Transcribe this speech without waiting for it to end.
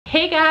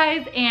Hey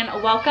guys,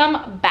 and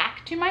welcome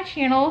back to my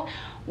channel.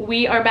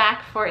 We are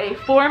back for a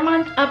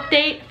 4-month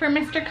update for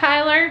Mr.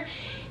 Kyler.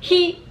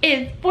 He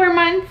is 4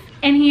 months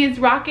and he is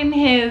rocking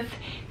his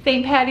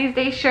St. Patty's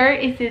Day shirt.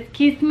 It says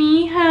kiss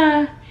me,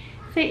 huh?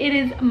 So it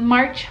is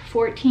March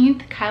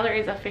 14th. Kyler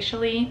is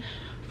officially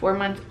 4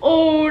 months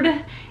old,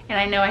 and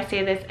I know I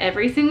say this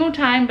every single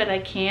time, but I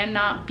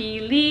cannot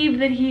believe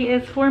that he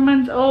is 4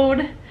 months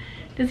old.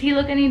 Does he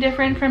look any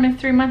different from his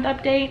 3-month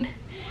update?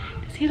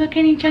 Does he look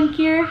any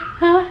chunkier,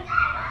 huh?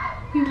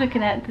 He's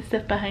looking at the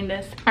stuff behind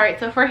us. All right,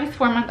 so for his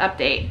 4-month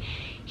update,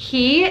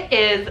 he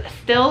is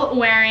still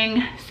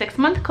wearing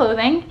 6-month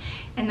clothing,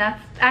 and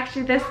that's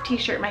actually, this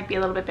t-shirt might be a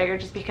little bit bigger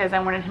just because I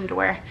wanted him to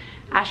wear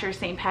Asher's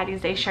St.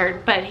 Patty's Day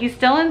shirt, but he's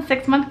still in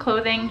 6-month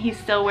clothing. He's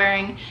still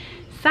wearing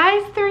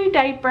size 3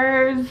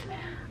 diapers.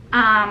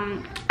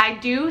 I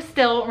do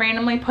still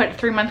randomly put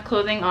 3-month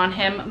clothing on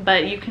him,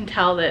 but you can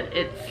tell that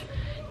it's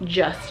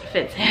just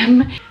fits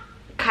him.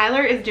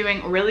 Kyler is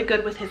doing really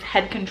good with his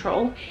head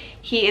control.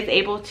 He is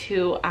able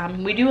to,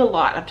 we do a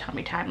lot of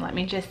tummy time, let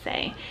me just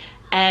say.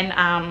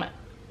 And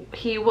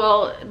he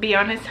will be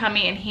on his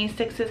tummy and he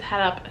sticks his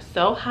head up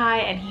so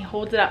high and he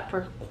holds it up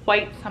for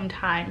quite some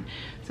time.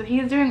 So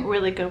he's doing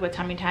really good with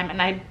tummy time,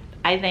 and I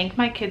thank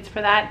my kids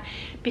for that,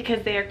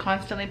 because they are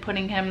constantly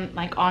putting him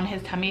like on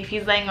his tummy. If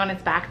he's laying on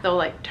his back, they'll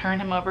like turn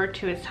him over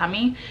to his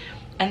tummy.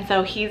 And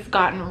so he's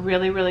gotten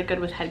really, really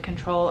good with head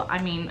control.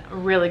 I mean,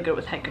 really good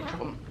with head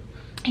control.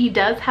 He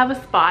does have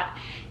a spot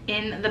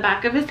in the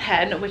back of his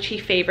head, which he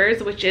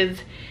favors, which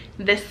is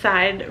this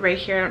side right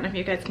here. I don't know if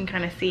you guys can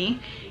kind of see.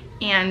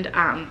 And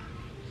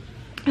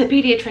the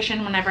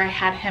pediatrician, whenever I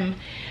had him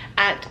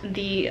at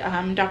the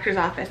doctor's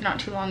office not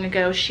too long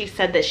ago, she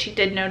said that she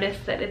did notice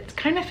that it's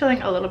kind of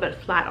feeling a little bit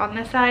flat on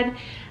this side,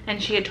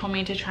 and she had told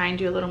me to try and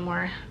do a little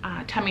more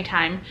tummy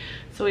time.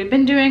 So we've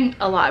been doing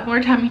a lot more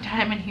tummy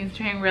time, and he's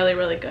doing really,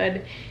 really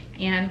good.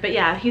 But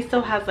yeah, he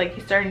still has, like,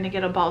 he's starting to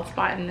get a bald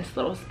spot in this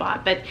little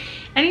spot, but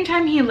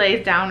anytime he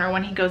lays down or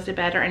when he goes to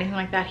bed or anything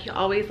like that, he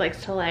always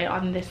likes to lay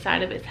on this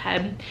side of his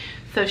head.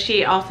 So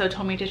she also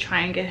told me to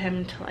try and get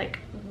him to like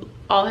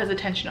all his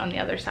attention on the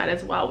other side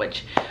as well,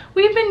 which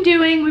we've been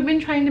doing. We've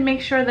been trying to make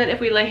sure that if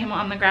we lay him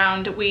on the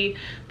ground, we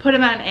put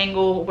him at an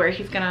angle where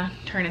he's gonna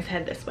turn his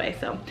head this way.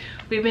 So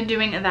we've been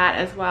doing that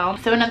as well.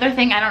 So another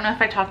thing, I don't know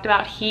if I talked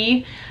about,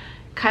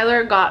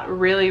 Kyler got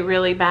really,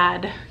 really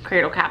bad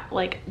cradle cap,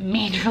 like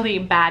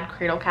majorly bad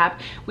cradle cap.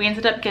 We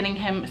ended up getting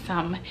him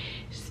some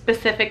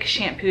specific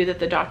shampoo that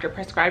the doctor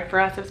prescribed for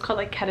us. It was called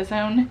like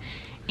Ketazone,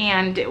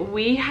 and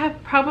we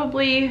have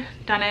probably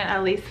done it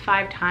at least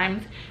 5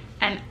 times,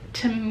 and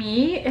to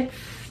me it's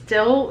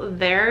still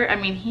there. I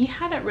mean, he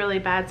had it really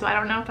bad, so I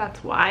don't know if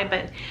that's why,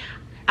 but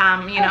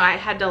you know, I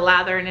had to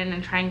lather it in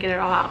and try and get it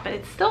all out, but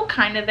it's still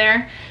kind of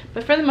there.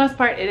 But for the most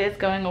part, it is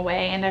going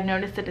away, and I've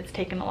noticed that it's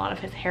taken a lot of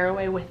his hair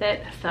away with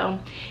it. So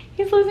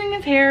he's losing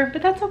his hair,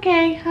 but that's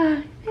okay.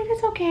 It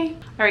is okay.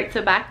 All right,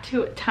 so back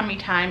to tummy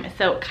time.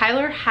 So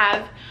Kyler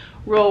has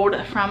rolled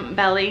from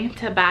belly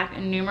to back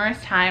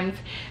numerous times.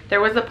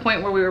 There was a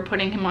point where we were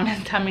putting him on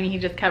his tummy and he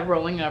just kept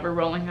rolling over,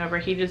 rolling over.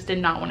 He just did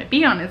not want to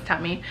be on his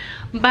tummy.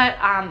 But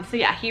so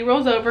yeah, he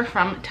rolls over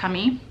from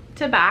tummy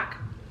to back.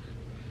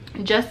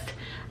 Just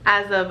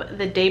as of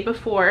the day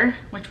before,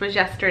 which was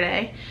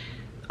yesterday,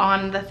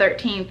 on the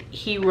 13th,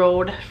 he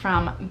rolled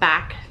from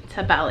back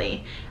to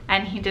belly,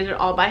 and he did it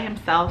all by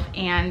himself.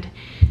 And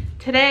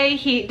today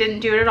he didn't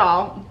do it at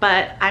all,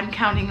 but I'm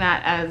counting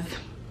that as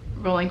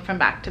rolling from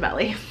back to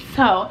belly.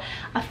 So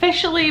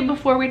officially,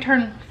 before we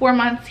turn 4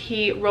 months,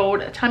 he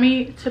rolled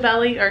tummy to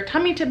belly, or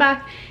tummy to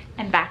back,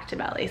 and back to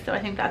belly. So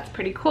I think that's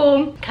pretty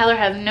cool. Kyler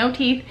has no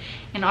teeth,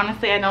 and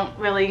honestly, I don't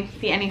really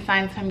see any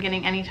signs of him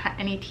getting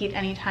any teeth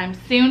anytime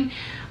soon.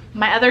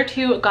 My other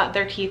 2 got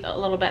their teeth a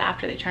little bit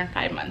after they turned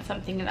 5 months, so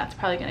I'm thinking that's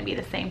probably going to be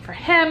the same for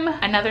him.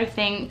 Another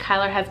thing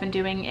Kyler has been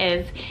doing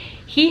is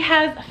he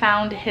has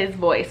found his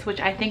voice, which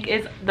I think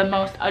is the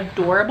most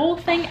adorable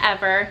thing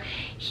ever.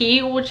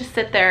 He will just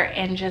sit there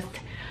and just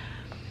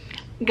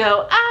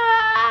go,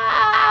 ah,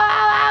 ah,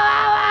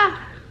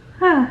 ah,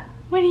 ah.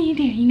 What are you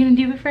doing? You gonna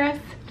do it for us?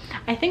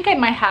 I think I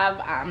might have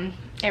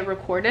it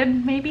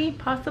recorded, maybe,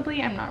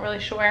 possibly. I'm not really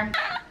sure.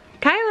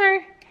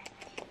 Kyler.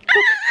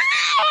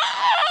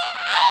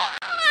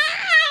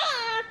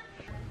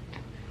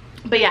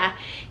 But yeah,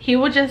 he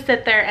will just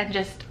sit there and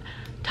just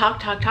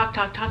talk,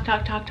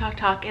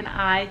 and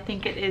I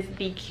think it is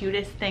the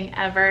cutest thing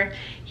ever.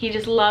 He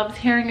just loves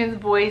hearing his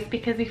voice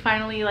because he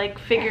finally like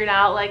figured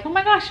out, like, oh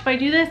my gosh, if I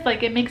do this,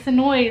 like, it makes a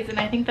noise, and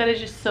I think that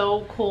is just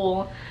so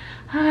cool.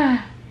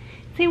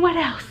 See, what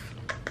else?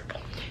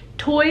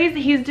 Toys,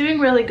 he's doing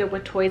really good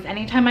with toys.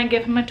 Anytime I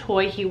give him a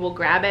toy, he will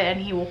grab it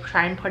and he will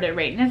try and put it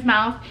right in his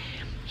mouth.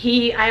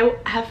 I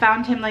have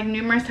found him like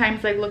numerous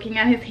times like looking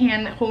at his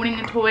hand, holding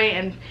a toy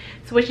and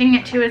switching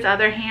it to his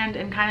other hand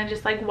and kind of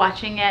just like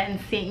watching it and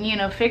seeing, you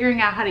know,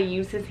 figuring out how to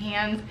use his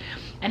hands.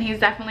 And he's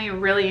definitely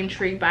really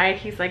intrigued by it.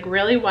 He's like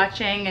really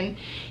watching, and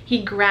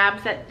he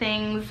grabs at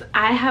things.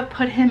 I have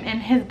put him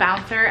in his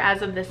bouncer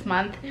as of this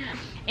month,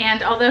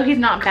 and although he's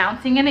not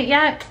bouncing in it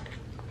yet,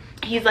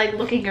 he's like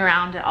looking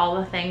around at all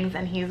the things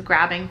and he's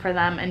grabbing for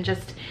them, and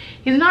just,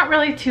 he's not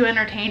really too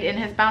entertained in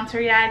his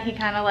bouncer yet. He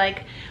kind of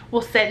like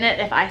will sit in it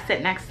if I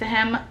sit next to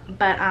him,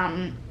 but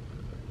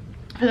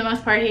for the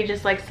most part he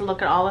just likes to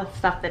look at all the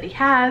stuff that he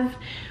has.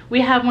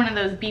 We have one of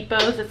those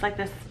beepos. It's like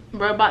this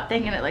robot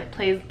thing, and it like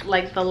plays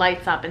like the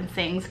lights up and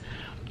sings.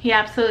 He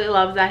absolutely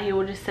loves that. He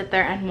will just sit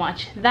there and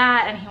watch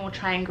that, and he will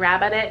try and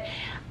grab at it.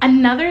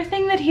 Another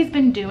thing that he's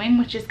been doing,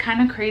 which is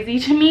kind of crazy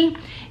to me,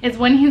 is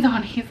when he's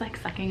like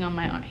sucking on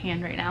my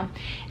hand right now,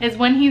 is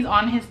when he's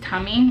on his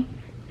tummy,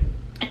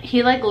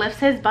 he like lifts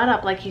his butt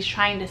up like he's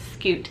trying to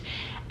scoot.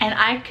 And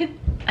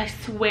I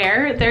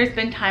swear there's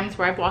been times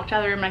where I've walked out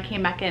of the room and I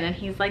came back in and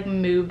he's like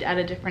moved at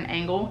a different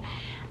angle.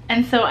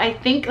 And so I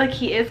think like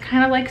he is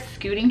kind of like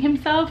scooting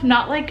himself,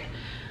 not like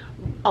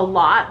a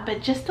lot,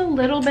 but just a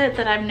little bit,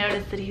 that I've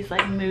noticed that he's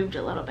like moved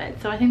a little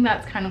bit. So I think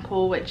that's kind of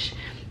cool, which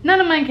none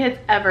of my kids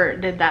ever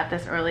did that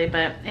this early,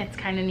 but it's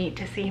kind of neat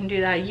to see him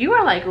do that. You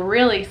are like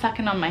really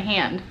sucking on my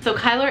hand. So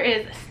Kyler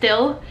is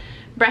still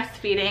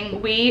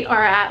breastfeeding. We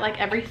are at like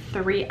every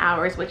 3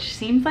 hours, which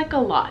seems like a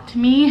lot to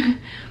me.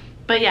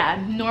 But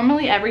yeah,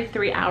 normally every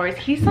 3 hours.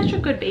 He's such a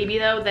good baby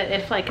though, that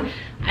if like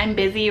I'm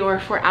busy or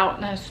if we're out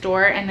in a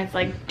store and it's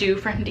like due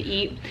for him to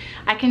eat,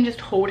 I can just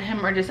hold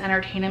him or just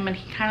entertain him, and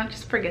he kind of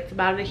just forgets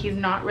about it. He's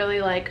not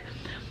really like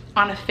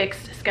on a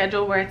fixed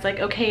schedule where it's like,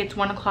 okay, it's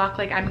 1 o'clock,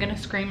 like I'm gonna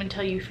scream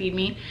until you feed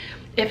me.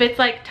 If it's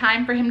like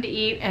time for him to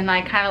eat and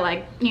I kind of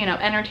like, you know,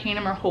 entertain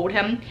him or hold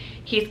him,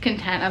 he's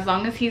content. As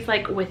long as he's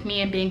like with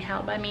me and being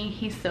held by me,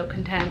 he's so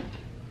content.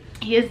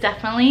 He is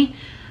definitely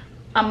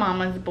a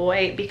mama's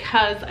boy,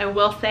 because I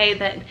will say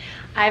that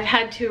I've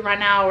had to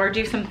run out or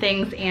do some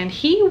things and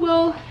he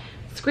will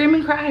scream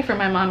and cry for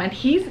my mom, and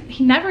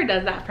he never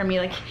does that for me.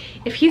 Like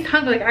if he's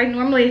hungry, like I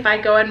normally, if I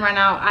go and run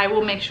out, I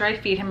will make sure I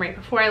feed him right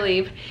before I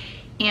leave.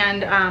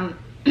 And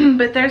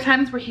but there's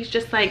times where he's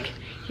just like,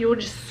 he will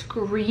just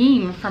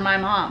scream for my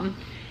mom,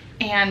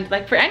 and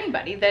like for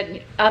anybody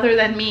that other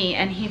than me,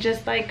 and he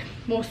just like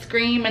will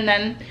scream, and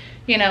then,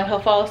 you know,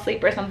 he'll fall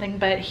asleep or something,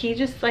 but he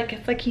just like,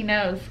 it's like he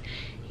knows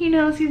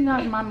he's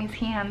not in mommy's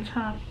hands,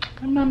 huh?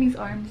 In mommy's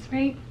arms,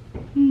 right?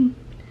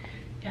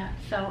 Yeah,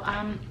 so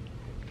I'm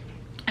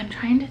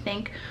trying to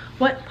think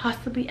what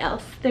possibly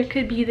else there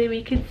could be that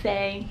we could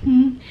say.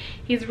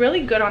 He's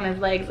really good on his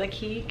legs. Like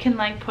he can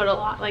like put a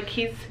lot, like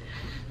he's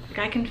like,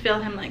 I can feel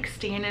him like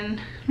standing.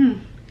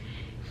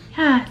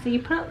 Yeah, so you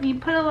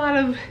put a lot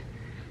of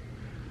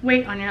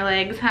weight on your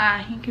legs, huh?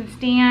 He can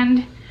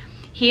stand.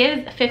 He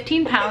is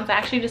 15 pounds. I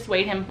actually just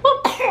weighed him.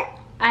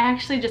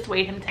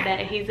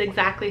 Today. He's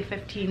exactly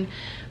 15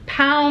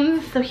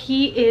 pounds. So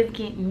he is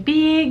getting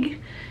big.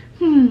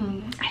 I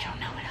don't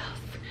know what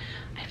else.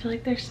 I feel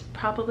like there's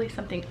probably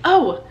something.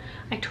 Oh,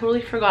 I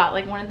totally forgot.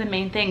 Like one of the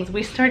main things,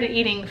 we started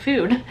eating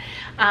food,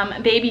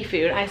 baby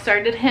food. I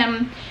started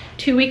him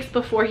 2 weeks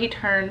before he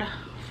turned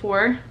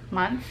 4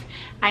 months.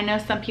 I know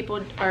some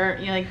people are,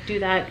 you know, like do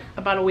that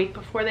about a week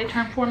before they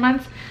turn 4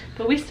 months,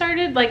 but we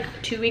started like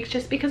 2 weeks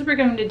just because we're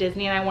going to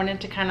Disney and I wanted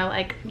to kind of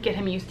like get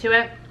him used to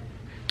it.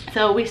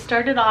 So we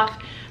started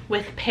off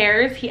with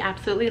pears. He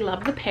absolutely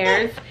loved the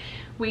pears.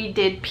 We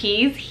did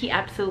peas. He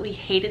absolutely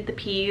hated the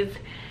peas.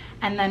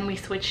 And then we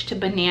switched to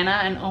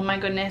banana, and oh my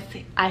goodness,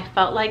 I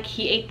felt like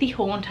he ate the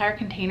whole entire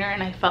container,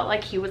 and I felt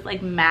like he was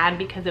like mad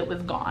because it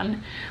was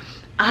gone.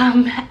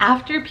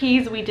 After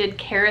peas, we did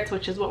carrots,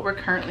 which is what we're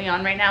currently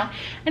on right now,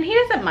 and he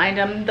doesn't mind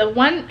them. The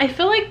one, I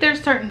feel like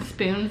there's certain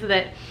spoons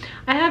that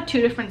I have 2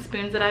 different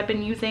spoons that I've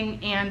been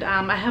using, and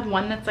I have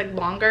one that's like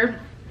longer,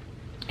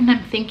 and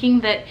I'm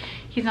thinking that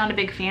he's not a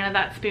big fan of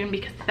that spoon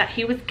because that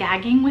he was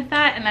gagging with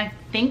that, and I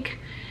think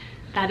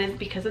that is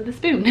because of the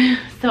spoon.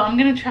 So I'm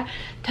gonna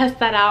test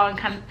that out and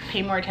kind of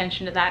pay more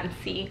attention to that and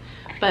see.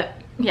 But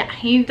yeah,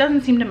 he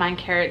doesn't seem to mind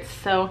carrots.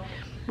 So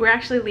we're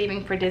actually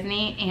leaving for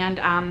Disney, and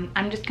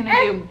I'm just gonna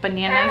do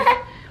bananas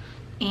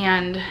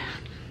and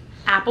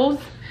apples.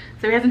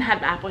 So he hasn't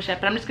had apples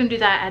yet, but I'm just gonna do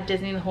that at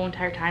Disney the whole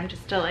entire time,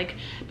 just to like,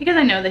 because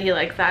I know that he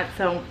likes that.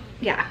 So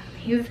yeah,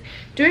 he's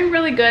doing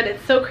really good.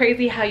 It's so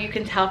crazy how you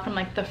can tell from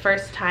like the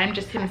first time,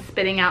 just him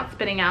spitting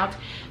out,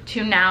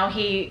 to now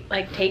he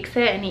like takes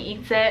it and he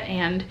eats it,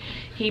 and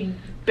he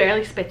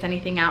barely spits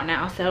anything out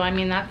now. So I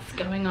mean, that's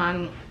going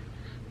on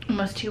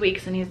almost 2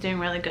 weeks, and he's doing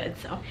really good.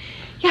 So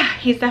yeah,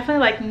 he's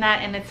definitely liking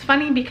that. And it's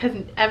funny because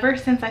ever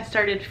since I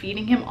started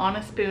feeding him on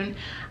a spoon,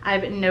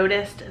 I've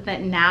noticed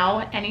that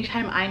now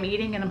anytime I'm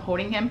eating and I'm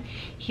holding him,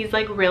 he's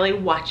like really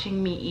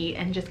watching me eat,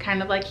 and just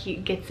kind of like he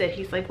gets it.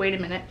 He's like, wait a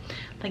minute,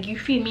 like you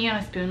feed me on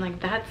a spoon,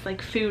 like that's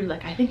like food,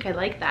 like I think I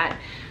like that.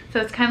 So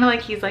it's kind of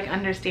like he's like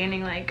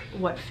understanding like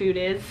what food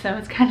is. So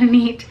it's kind of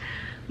neat.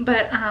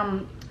 But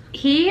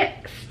he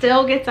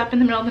still gets up in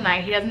the middle of the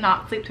night. He does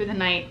not sleep through the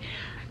night.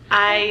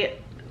 I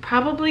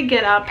probably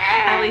get up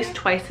at least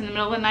twice in the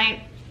middle of the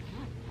night.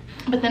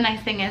 But the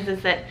nice thing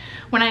is that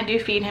when I do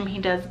feed him, he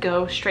does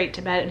go straight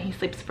to bed, and he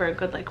sleeps for a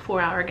good like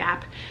 4-hour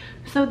gap.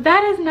 So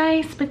that is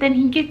nice. But then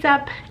he gets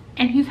up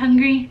and he's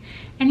hungry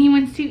and he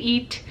wants to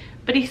eat,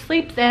 but he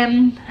sleeps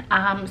in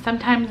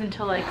sometimes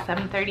until like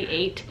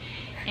 7:38,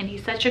 and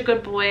he's such a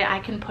good boy. I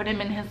can put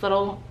him in his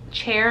little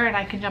chair and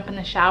I can jump in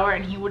the shower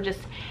and he will just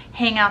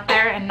hang out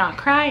there and not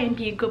cry and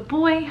be a good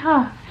boy,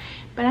 huh?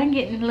 But I'm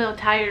getting a little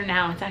tired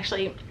now. It's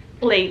actually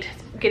late.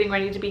 It's getting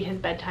ready to be his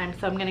bedtime,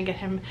 so I'm gonna get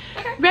him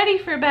ready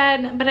for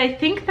bed. But I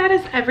think that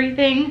is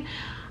everything.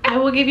 I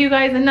will give you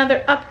guys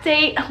another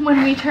update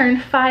when we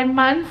turn 5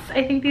 months.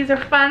 I think these are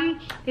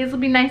fun. These will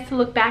be nice to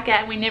look back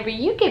at whenever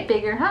you get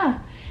bigger, huh?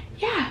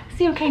 Yeah,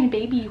 see what kind of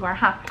baby you are,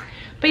 huh?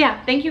 But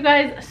yeah, thank you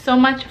guys so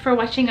much for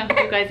watching. I hope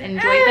you guys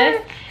enjoyed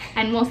this,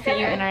 and we'll see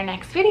you in our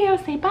next video.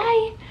 Say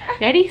bye.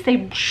 Ready?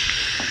 Say